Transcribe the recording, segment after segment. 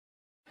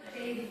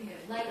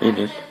It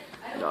is.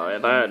 Rồi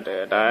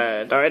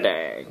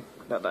đây.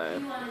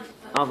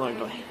 Không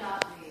rồi.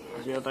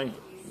 Chưa tay.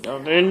 Rồi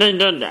đây.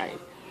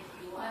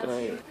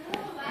 Đây.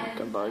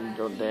 Come on,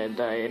 go there.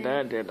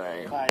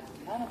 But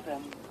none of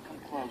them come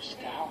close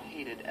to how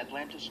hated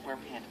Atlantis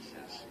SquarePants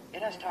is.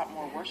 It has topped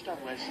more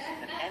worst-of lists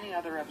than any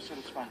other episode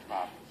of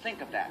SpongeBob.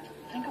 Think of that.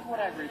 Think of what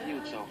I've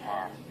reviewed so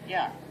far.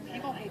 Yeah,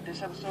 people hate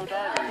this episode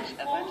starters.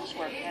 Atlantis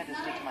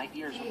SquarePants did to my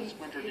ears what the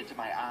Splinter did to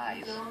my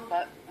eyes.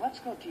 But let's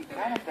go deep.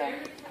 None of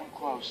them come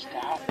close to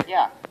how...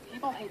 Yeah,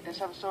 people hate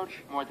this episode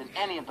more than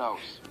any of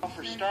those. Well,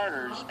 for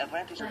starters,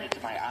 Atlantis did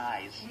to my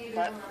eyes.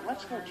 But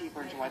let's go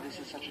deeper into why this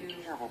is such a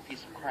terrible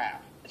piece of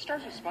crap. It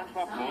starts with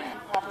SpongeBob blowing and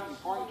popping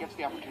before he gets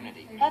the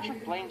opportunity.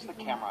 Patrick blames the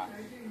camera.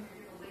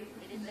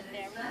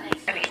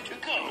 To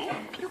go,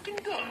 you can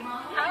go.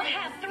 I'll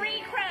have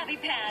 3 Krabby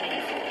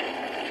Patties.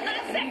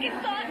 On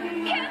second thought,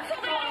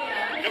 cancel the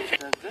order.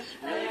 Does this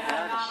really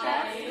merit a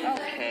song?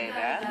 Okay,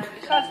 then.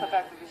 Besides the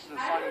fact that this is a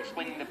song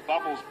explaining that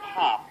bubbles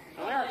pop,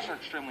 the lyrics are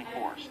extremely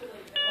forced. This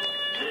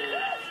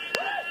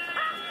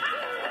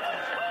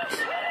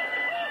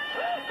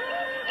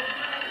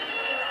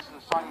is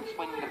a song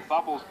explaining that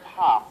bubbles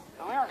pop,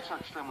 the lyrics are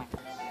extremely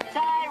forced.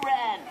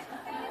 Tyrant!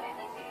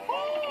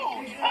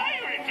 Oh,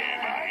 tyrant,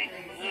 am I?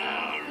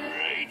 All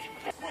right.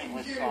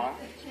 Pointless song.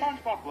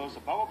 SpongeBob blows a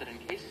bubble that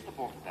encases the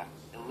both of them.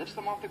 It lifts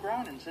them off the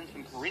ground and sends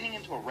them careening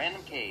into a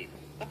random cave.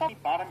 The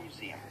Bottom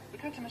Museum. We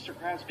cut to Mr.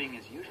 Krabs being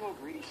his usual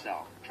greedy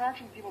self,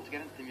 charging people to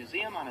get into the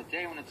museum on a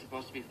day when it's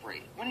supposed to be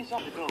free. When he's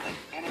off the building,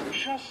 and it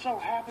just so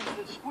happens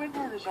that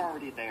Squidward is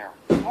already there,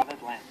 of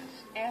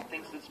Atlantis, and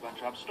thinks that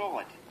SpongeBob stole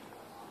it.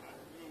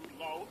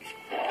 I'm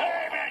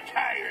a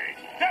tyrant.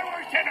 The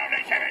worst in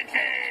only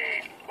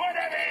 17. What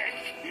of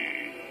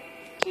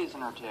it?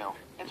 Season or 2.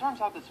 It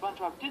turns out that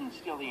SpongeBob didn't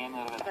steal the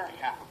amulet of the other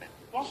half of it.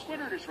 While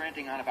Squidward is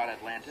ranting on about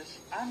Atlantis,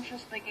 I'm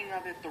just thinking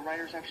of if the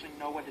writers actually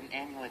know what an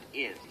amulet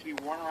is. To be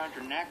worn around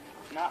your neck,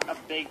 not a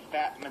big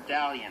fat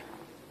medallion.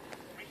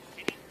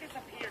 It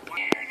disappeared.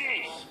 Hear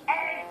this.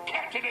 I'm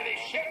captain of this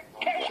ship,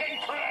 Captain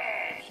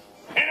Krabs.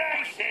 And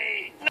I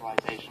say...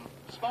 Realization.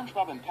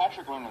 SpongeBob and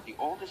Patrick learn of the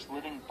oldest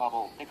living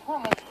bubble. They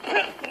currently...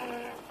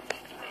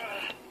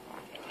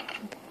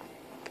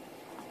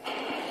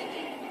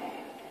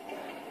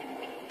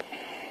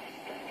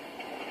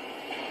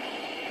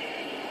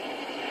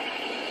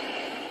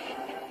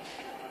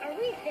 Are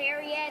we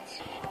there yet?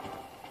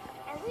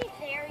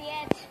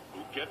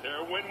 We'll get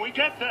there when we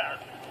get there.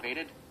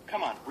 Baited?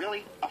 Come on,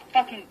 really? A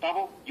fucking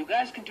bubble? You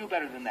guys can do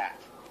better than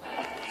that.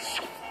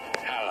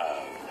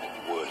 Hello,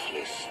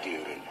 worthless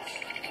students.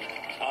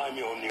 I'm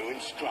your new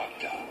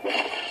instructor.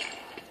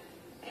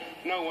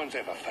 No one's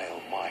ever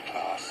failed my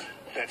class.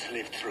 Let's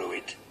live through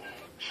it.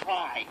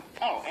 Try.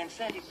 Oh, and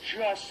Sandy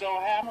just so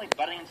happily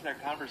butting into their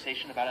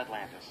conversation about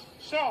Atlantis.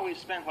 So we've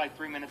spent like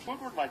 3 minutes.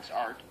 Woodward likes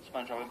art,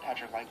 SpongeBob and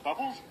Patrick like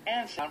bubbles,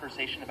 and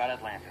conversation about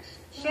Atlantis.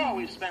 So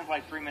we've spent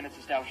like 3 minutes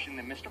establishing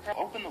that Mr. Krabs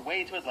opened the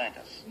way to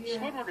Atlantis.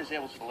 Squidward is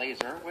able to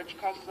laser, which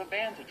causes a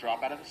van to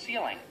drop out of the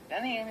ceiling.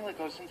 Then the amulet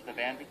goes into the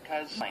van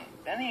because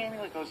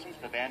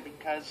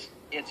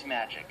it's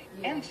magic.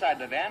 Inside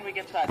the van, we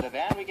get.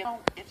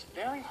 It's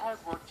very hard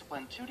work to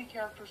blend 2D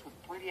characters with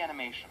 3D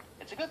animation.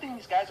 It's a good thing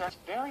these guys aren't.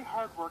 It's very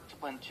hard work to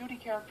blend 2D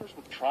characters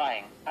with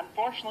trying.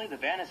 Unfortunately, the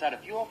van is out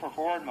of fuel for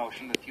forward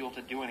motion, the fuel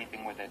to do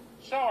anything with it.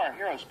 So our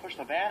heroes push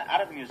the van out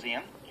of the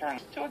museum, carrying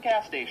it to a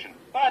gas station.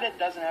 But it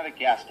doesn't have a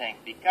gas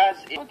tank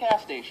because it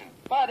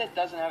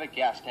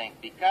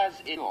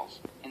fuels.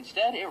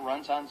 Instead, it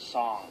runs on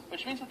song,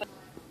 which means that the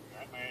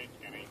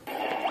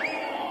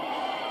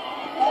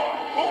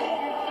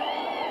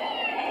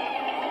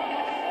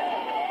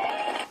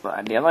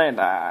Và đĩa này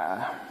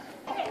là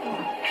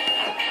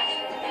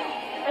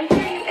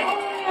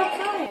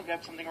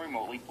get something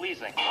remotely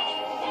pleasing.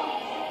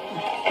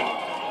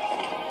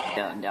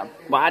 đẹp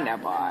quá đẹp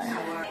rồi.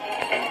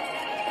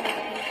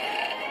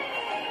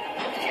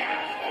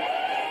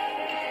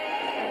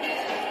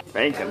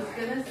 Bacon.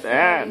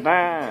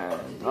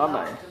 Đó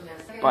này.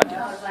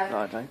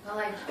 Rồi đấy.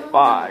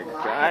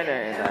 Cái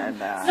này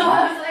là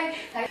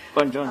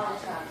con John.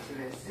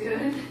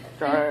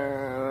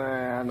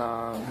 Cái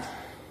nó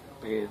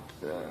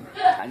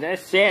I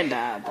just said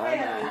that.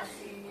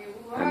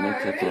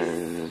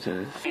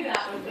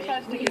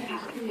 Decides to give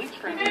these complete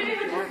strangers a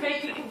tour of the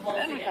city.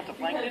 Then we cut to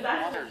Plankton and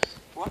others.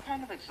 What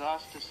kind of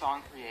exhaust does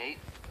song create?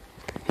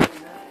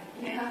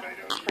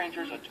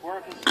 Strangers a tour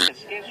of his city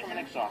escapes from an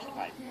exhaust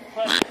pipe.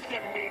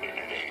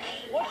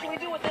 What should we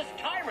do with this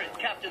tyrant,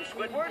 Captain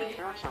Squidward? The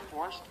lyrics are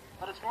forced,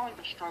 but it's more like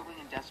they're struggling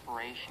in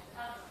desperation.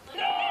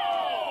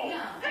 No!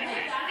 This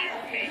is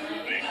mutiny.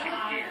 Listen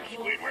here,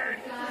 Squidward.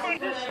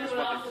 This is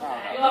what they're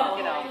proud of.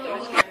 You know,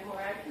 this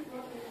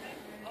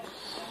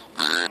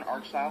an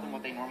art style than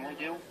what they normally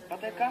do,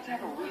 but they've got to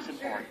have a reason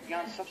for it,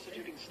 beyond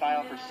substituting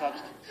style for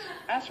substance.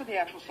 As for the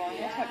actual song,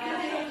 let's not get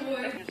ourselves.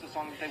 They used the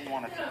song that they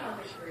wanted to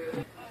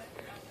use.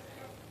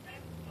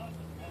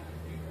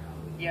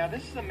 Yeah,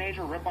 this is a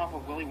major ripoff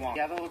of Willy Wonka.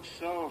 Yeah, that looks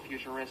so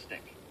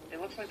futuristic. It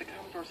looks like the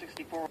Commodore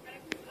 64.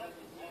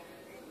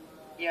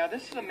 Yeah,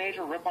 this is a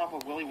major ripoff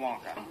of Willy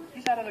Wonka.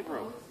 He's out of the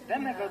group.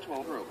 Then they go to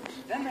a group.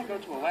 Then they go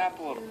to a lab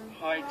full of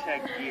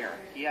high-tech gear.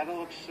 Yeah, that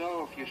looks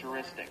so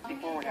futuristic.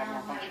 Before we have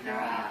more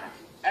functionality on it.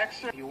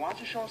 Extra, if you want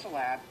to show us a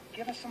lab,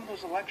 give us some of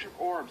those electric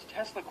orbs,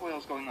 Tesla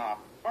coils going off,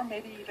 or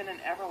maybe even an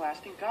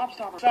everlasting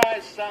gobstopper.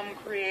 Size some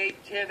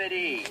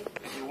creativity.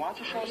 If you want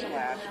to show us a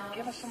lab,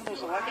 give us some of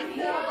those electric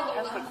orbs,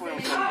 Tesla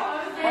coils going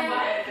off, or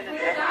maybe even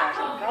an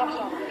everlasting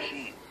gobstopper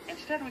machine.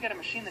 Instead, we get a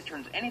machine that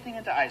turns anything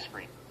into ice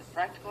cream. The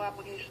practical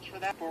applications for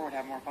that would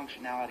have more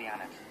functionality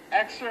on it.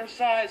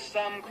 Exercise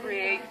some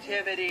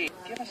creativity.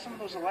 Give us some of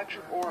those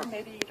electric orbs,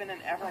 maybe even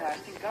an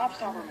everlasting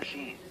gobstopper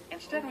machine.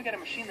 Instead, we get a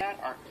machine that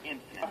are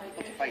infinite.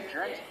 People to fight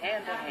germs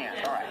hand in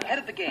hand. All right, head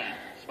of the game.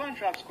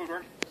 SpongeBob,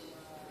 Squidward.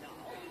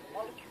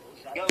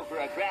 Go for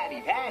a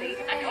Krabby Patty.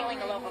 I'm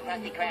calling a local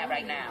Krusty Krab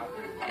right now.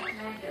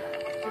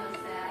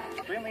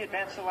 Extremely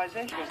advanced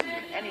civilization goes into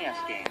an NES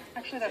game.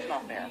 Actually, that's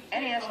not fair.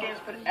 NES games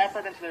put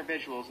effort into their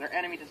visuals, their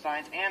enemy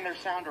designs, and their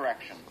sound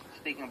direction.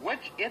 Speaking of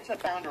which, it's a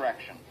sound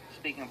direction.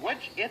 Speaking of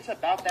which, it's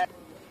about that.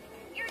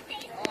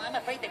 Oh, I'm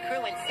afraid the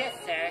crew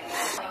insists, sir.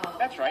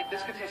 That's right,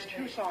 this gives us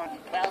 2 songs.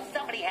 Well,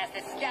 somebody has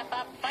to step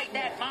up, fight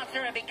that monster,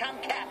 and become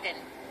captain.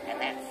 And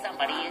that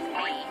somebody is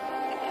me.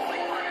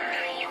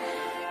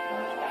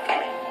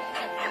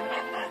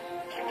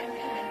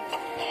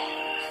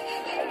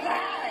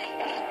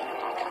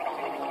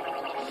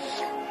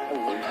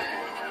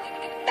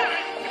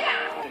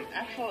 An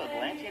actual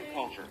Atlantean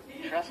culture.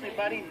 Trust me,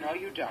 buddy, no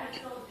you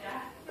don't.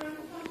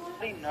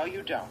 Buddy, no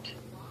you don't.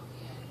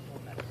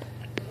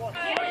 Why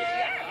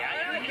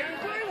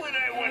would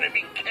I want to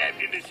be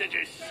captain of such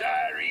a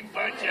sorry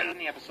bunch of... In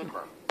the episode,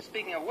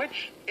 speaking of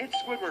which, it's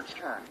Squidward's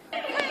turn.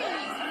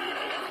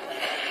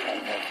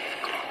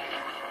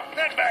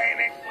 Not buying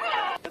it.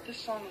 But this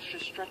song is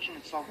just stretching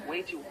itself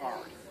way too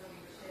hard.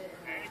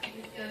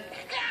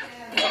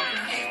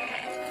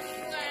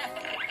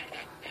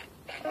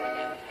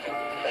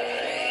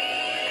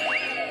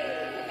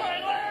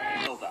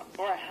 Build up,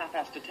 or a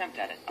half-assed attempt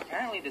at it.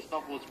 Apparently this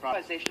bubble was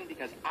improvisation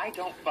because I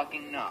don't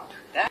fucking know.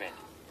 That's it.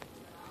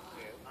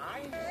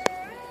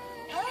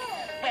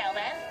 Well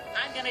then,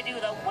 I'm gonna do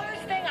the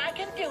worst thing I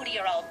can do to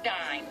your old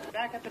dime.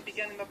 Back at the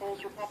beginning, the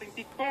bubbles were popping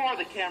before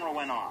the camera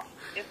went off.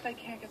 If they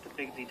can't get the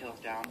big details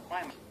down,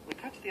 why not? We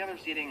cut to the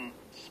others eating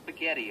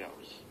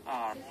SpaghettiOs.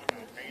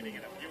 Painting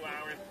in a few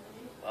hours.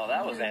 Well,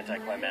 that was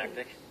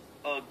anticlimactic.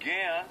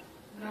 Again.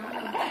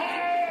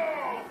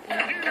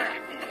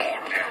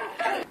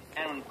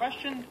 And when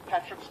questioned,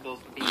 Patrick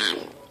spills the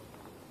beans.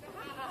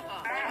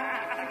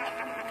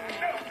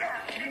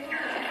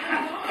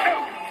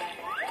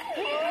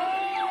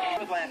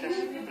 Atlantis,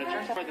 but it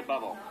turns out the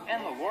bubble,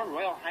 and the Lord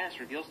Royal Highness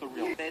reveals the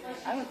real bit.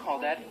 I would call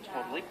that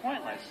totally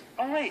pointless.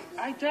 Oh wait,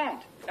 I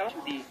don't. That was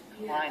the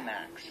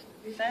climax.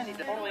 Sandy,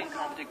 the totally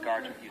incompetent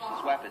guards with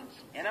useless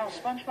weapons. You know,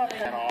 SpongeBob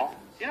at all.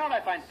 You know what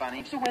I find funny?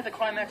 It's the way the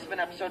climax of an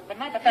episode, but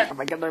not the fact.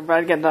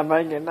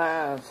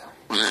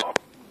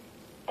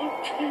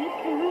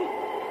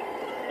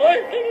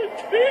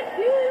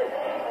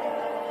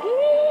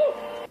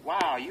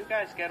 Wow, you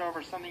guys get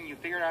over something you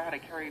figured out how to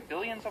carry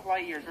billions of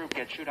light years through,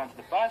 get shoot onto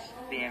the bus,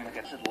 being like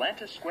it's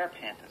Atlantis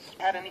SquarePantis.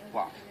 Had any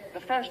plot? The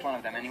first one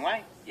of them,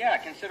 anyway. Yeah,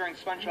 considering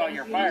SpongeBob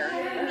you're fired,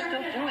 we're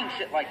still doing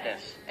shit like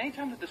this.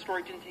 Anytime that the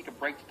story didn't take a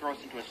break to throw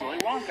us into a Willy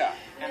Wonka.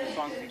 And the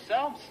songs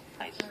themselves,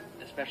 nice.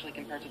 Especially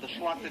compared to the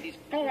schlock that these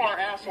 4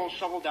 assholes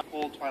shoveled down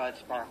old Twilight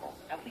Sparkle.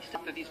 At least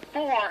that these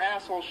 4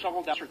 assholes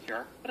shoveled down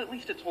Cure, but at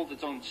least it told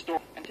its own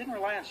story, and didn't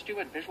rely on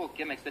stupid visual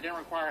gimmicks that didn't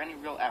require any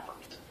real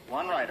effort.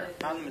 One writer.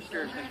 I'm the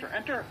mysterious Mr.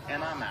 Enter,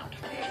 and I'm out.